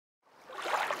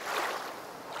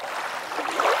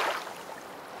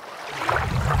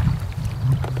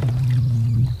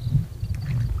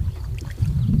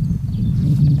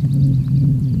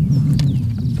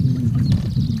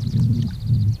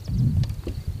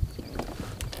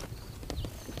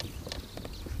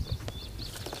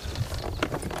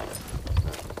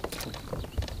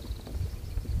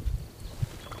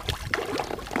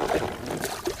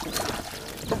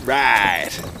right.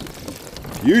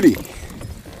 Beauty.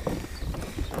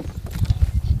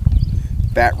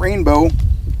 Fat rainbow.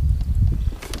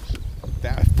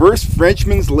 That first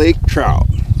Frenchman's Lake trout.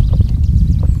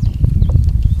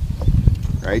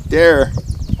 Right there.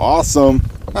 Awesome.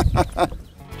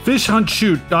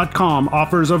 FishHuntShoot.com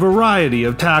offers a variety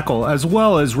of tackle as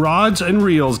well as rods and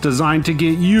reels designed to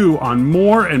get you on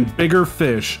more and bigger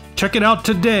fish. Check it out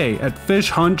today at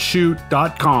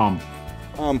FishHuntShoot.com.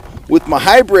 With my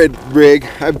hybrid rig,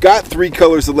 I've got 3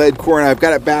 colors of Leadcore and I've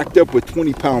got it backed up with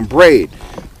 20-pound braid.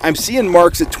 I'm seeing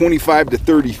marks at 25 to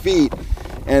 30 feet,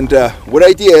 and what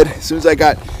I did, as soon as I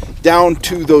got down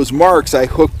to those marks, I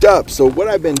hooked up. So what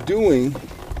I've been doing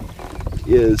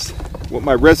is, what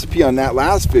my recipe on that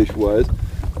last fish was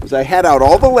I had out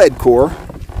all the Leadcore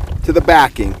to the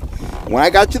backing. When I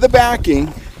got to the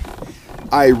backing,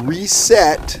 I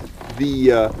reset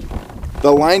the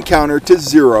line counter to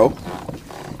 0,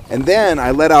 and then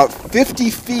I let out 50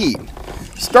 feet.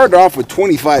 Started off with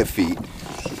 25 feet.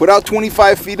 Put out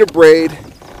 25 feet of braid.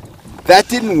 That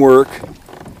didn't work.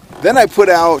 Then I put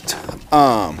out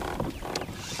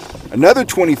another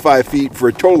 25 feet for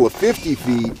a total of 50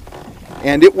 feet,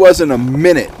 and it wasn't a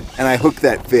minute, and I hooked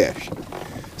that fish.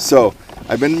 So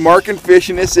I've been marking fish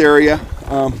in this area.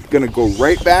 I'm gonna go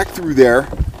right back through there.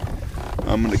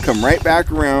 I'm gonna come right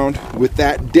back around with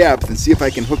that depth and see if I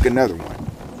can hook another one.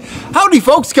 Howdy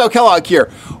folks, Cal Kellogg here.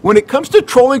 When it comes to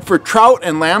trolling for trout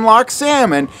and landlocked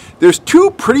salmon, there's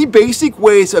 2 pretty basic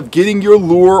ways of getting your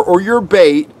lure or your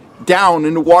bait down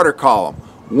in the water column.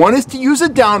 One is to use a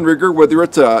downrigger, whether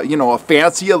it's a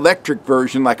fancy electric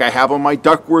version like I have on my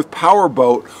Duckworth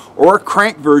powerboat, or a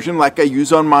crank version like I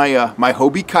use on my my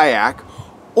Hobie kayak,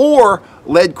 or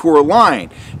Leadcore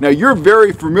line. Now you're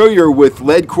very familiar with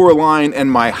Leadcore line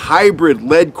and my hybrid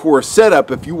Leadcore setup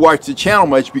if you watch the channel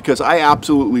much, because I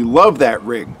absolutely love that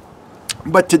rig.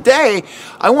 But today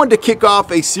I wanted to kick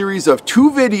off a series of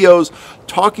 2 videos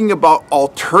talking about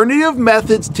alternative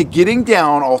methods to getting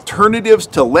down, alternatives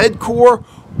to Leadcore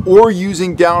or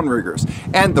using downriggers.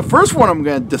 And the first one I'm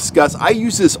going to discuss, I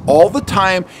use this all the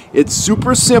time. It's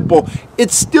super simple.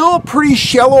 It's still a pretty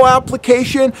shallow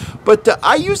application, but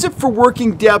I use it for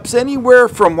working depths anywhere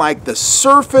from like the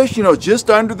surface, just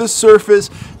under the surface,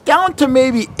 down to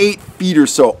maybe 8 feet or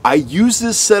so. I use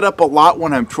this setup a lot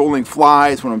when I'm trolling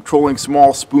flies, when I'm trolling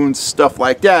small spoons, stuff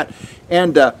like that.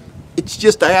 And it's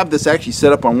just, I have this actually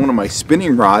set up on one of my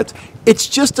spinning rods. It's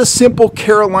just a simple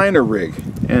Carolina rig.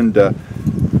 And let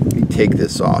me take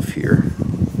this off here.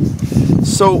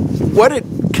 So what it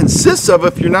consists of,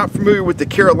 if you're not familiar with the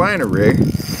Carolina rig,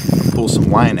 I'll pull some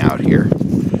line out here,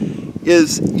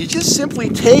 is you just simply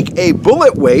take a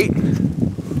bullet weight,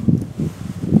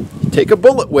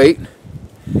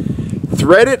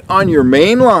 thread it on your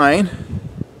main line,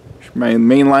 my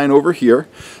main line over here,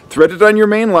 thread it on your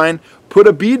main line, put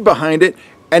a bead behind it,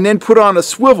 and then put on a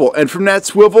swivel. And from that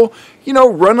swivel,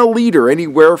 run a leader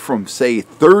anywhere from say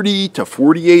 30 to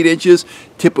 48 inches,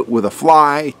 tip it with a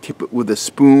fly, tip it with a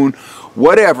spoon,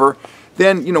 whatever.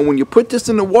 Then, when you put this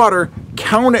in the water,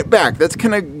 count it back. That's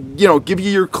gonna, give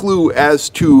you your clue as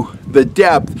to the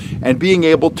depth and being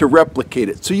able to replicate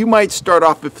it. So you might start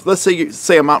off, if let's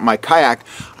say I'm out in my kayak,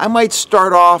 I might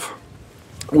start off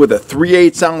with a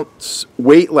 3/8 ounce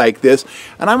weight like this,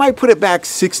 and I might put it back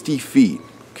 60 feet.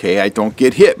 Okay, I don't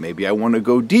get hit. Maybe I want to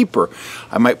go deeper.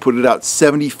 I might put it out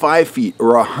 75 feet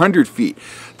or 100 feet.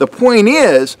 The point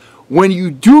is, when you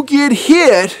do get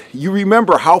hit, you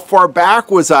remember how far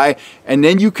back was I, and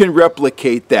then you can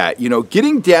replicate that.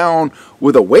 Getting down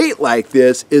with a weight like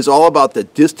this is all about the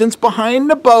distance behind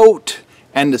the boat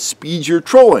and the speed you're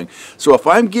trolling. So if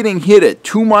I'm getting hit at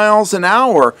 2 miles an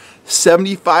hour,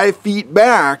 75 feet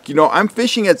back, I'm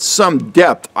fishing at some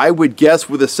depth. I would guess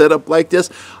with a setup like this,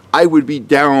 I would be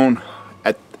down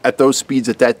at those speeds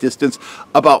at that distance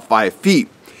about 5 feet.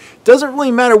 Doesn't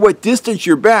really matter what distance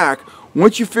you're back.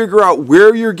 Once you figure out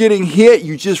where you're getting hit,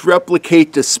 you just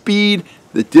replicate the speed,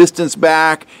 the distance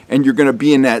back, and you're going to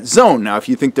be in that zone. Now, if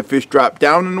you think the fish drop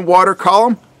down in the water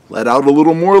column, let out a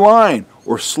little more line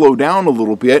or slow down a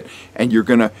little bit, and you're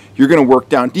gonna work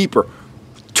down deeper.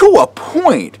 To a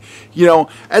point,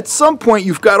 at some point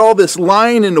you've got all this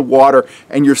line in the water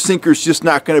and your sinker's just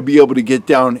not going to be able to get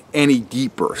down any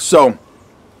deeper. So,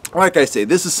 like I say,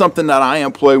 this is something that I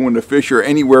employ when the fish are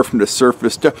anywhere from the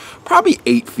surface to probably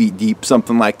 8 feet deep,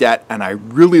 something like that. And I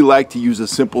really like to use a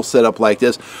simple setup like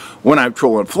this when I'm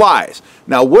trolling flies.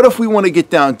 Now, what if we want to get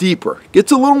down deeper? It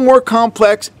gets a little more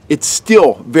complex. It's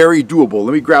still very doable.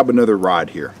 Let me grab another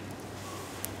rod here.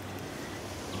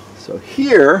 So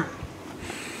here,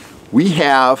 we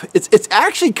have, it's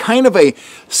actually kind of a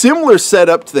similar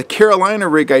setup to the Carolina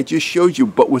rig I just showed you,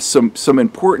 but with some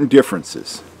important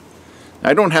differences.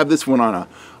 I don't have this one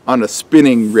on a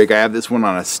spinning rig. I have this one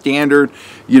on a standard,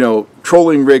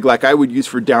 trolling rig like I would use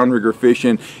for downrigger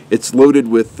fishing. It's loaded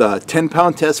with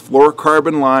 10-pound test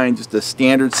fluorocarbon line, just a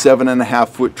standard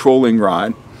 7.5-foot trolling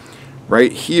rod.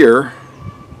 Right here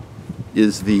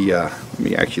is the, let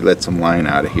me actually let some line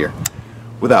out of here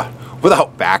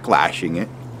without backlashing it.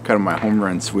 Kind of my home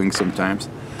run swing sometimes.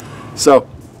 So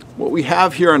what we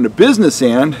have here on the business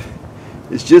end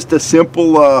is just a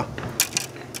simple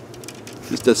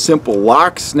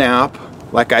lock snap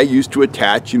like I used to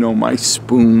attach, my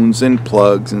spoons and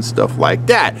plugs and stuff like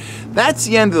that. That's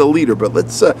the end of the leader, but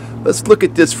let's look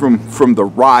at this from the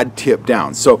rod tip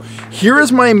down. So here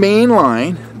is my main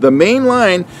line. The main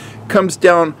line comes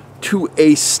down to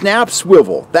a snap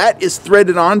swivel that is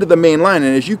threaded onto the main line,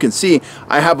 and as you can see,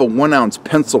 I have a 1-ounce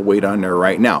pencil weight on there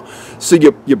right now. So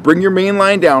you bring your main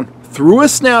line down through a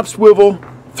snap swivel,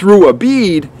 through a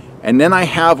bead, and then I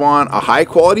have on a high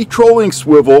quality trolling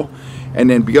swivel,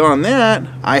 and then beyond that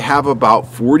I have about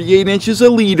 48 inches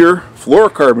of leader,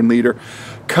 fluorocarbon leader,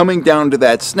 coming down to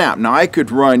that snap. Now I could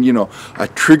run a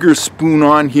trigger spoon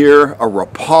on here, a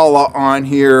Rapala on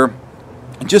here,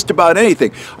 just about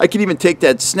anything. I could even take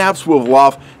that snap swivel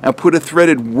off and put a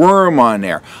threaded worm on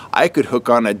there. I could hook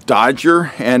on a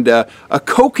Dodger and a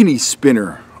kokanee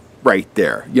spinner right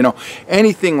there,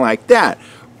 anything like that.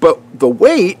 But the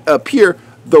weight up here,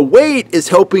 the weight is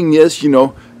helping this,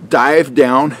 dive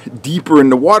down deeper in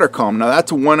the water column. Now that's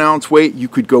a 1-ounce weight. You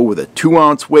could go with a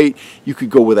 2-ounce weight. You could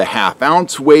go with a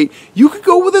 1/2-ounce weight. You could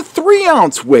go with a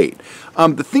 3-ounce weight.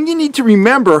 The thing you need to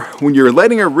remember when you're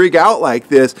letting a rig out like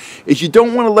this is you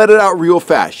don't want to let it out real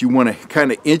fast. You want to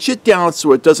kind of inch it down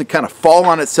so it doesn't kind of fall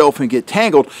on itself and get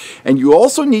tangled. And you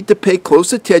also need to pay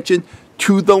close attention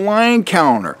to the line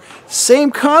counter.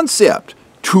 Same concept.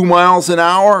 2 miles an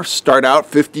hour, start out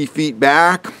 50 feet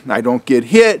back, I don't get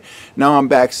hit, now I'm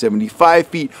back 75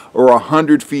 feet or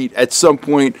 100 feet. At some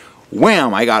point,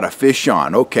 wham, I got a fish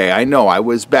on. Okay, I know, I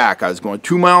was back. I was going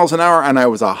 2 miles an hour and I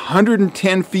was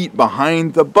 110 feet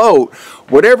behind the boat.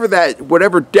 Whatever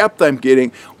depth I'm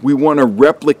getting, we want to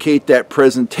replicate that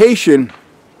presentation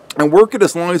and work it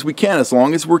as long as we can, as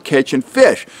long as we're catching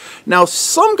fish. Now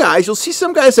some guys, you'll see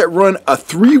some guys that run a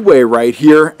 3-way right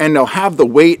here and they'll have the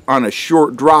weight on a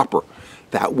short dropper.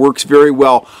 That works very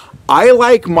well. I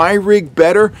like my rig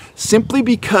better simply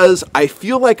because I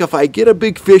feel like if I get a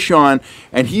big fish on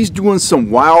and he's doing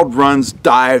some wild runs,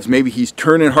 dives, maybe he's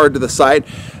turning hard to the side,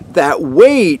 that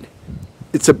weight,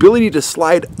 its ability to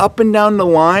slide up and down the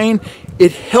line,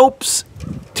 it helps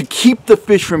to keep the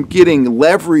fish from getting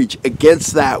leverage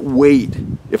against that weight,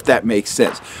 if that makes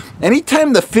sense.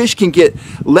 Anytime the fish can get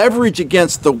leverage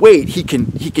against the weight, he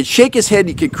can shake his head,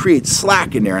 he can create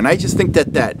slack in there. And I just think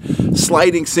that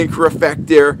sliding sinker effect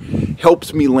there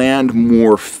helps me land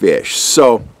more fish.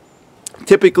 So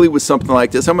typically with something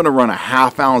like this, I'm going to run a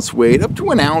 1/2-ounce weight, up to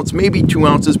 1 ounce, maybe 2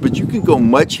 ounces, but you can go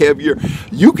much heavier.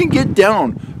 You can get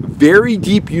down very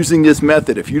deep using this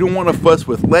method. If you don't want to fuss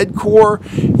with Leadcore,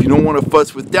 if you don't want to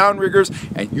fuss with Downriggers,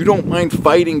 and you don't mind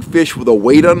fighting fish with a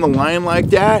weight on the line like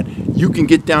that, you can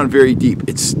get down very deep.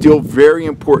 It's still very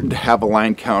important to have a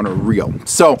line counter reel.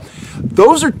 So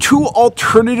those are 2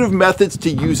 alternative methods to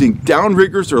using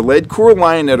Downriggers or Leadcore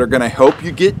line that are going to help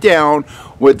you get down,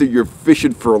 whether you're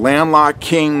fishing for landlocked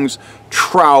kings,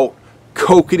 trout,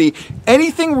 kokanee,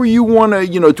 anything where you want to,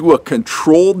 do a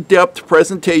controlled depth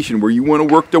presentation, where you want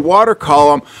to work the water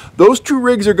column. Those 2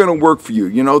 rigs are going to work for you.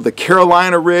 The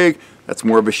Carolina rig, that's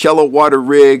more of a shallow water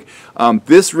rig.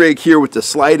 This rig here with the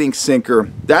sliding sinker,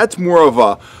 that's more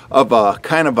of a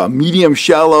kind of a medium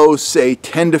shallow, say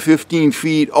 10 to 15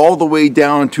 feet, all the way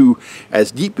down to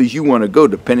as deep as you want to go,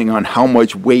 depending on how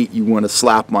much weight you want to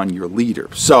slap on your leader.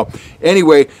 So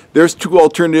anyway, there's 2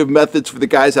 alternative methods for the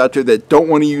guys out there that don't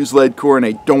want to use Leadcore and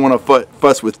they don't want to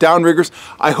fuss with Downriggers.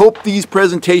 I hope these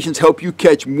presentations help you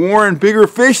catch more and bigger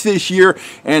fish this year,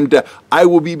 and I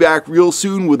will be back real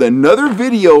soon with another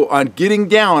video on getting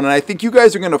down, and I think you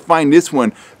guys are going to find this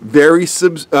one very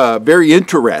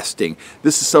interesting.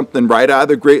 This is something right out of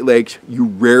the Great Lakes. You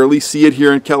rarely see it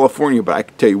here in California, but I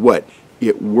can tell you what,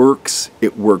 it works.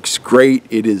 It works great.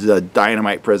 It is a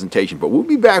dynamite presentation. But we'll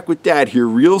be back with that here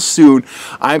real soon.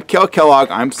 I'm Kel Kellogg.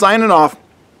 I'm signing off.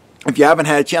 If you haven't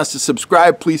had a chance to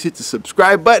subscribe, please hit the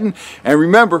subscribe button. And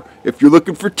remember, if you're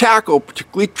looking for tackle,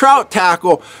 particularly trout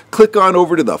tackle, click on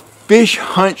over to the Fish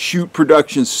Hunt Shoot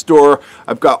Production store.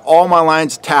 I've got all my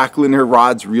lines of tackle in there,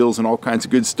 rods, reels, and all kinds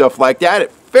of good stuff like that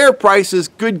at fair prices,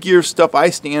 good gear stuff I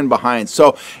stand behind.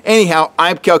 So anyhow,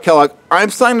 I'm Cal Kellogg. I'm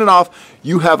signing off.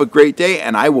 You have a great day,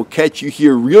 and I will catch you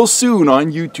here real soon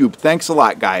on YouTube. Thanks a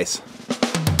lot, guys.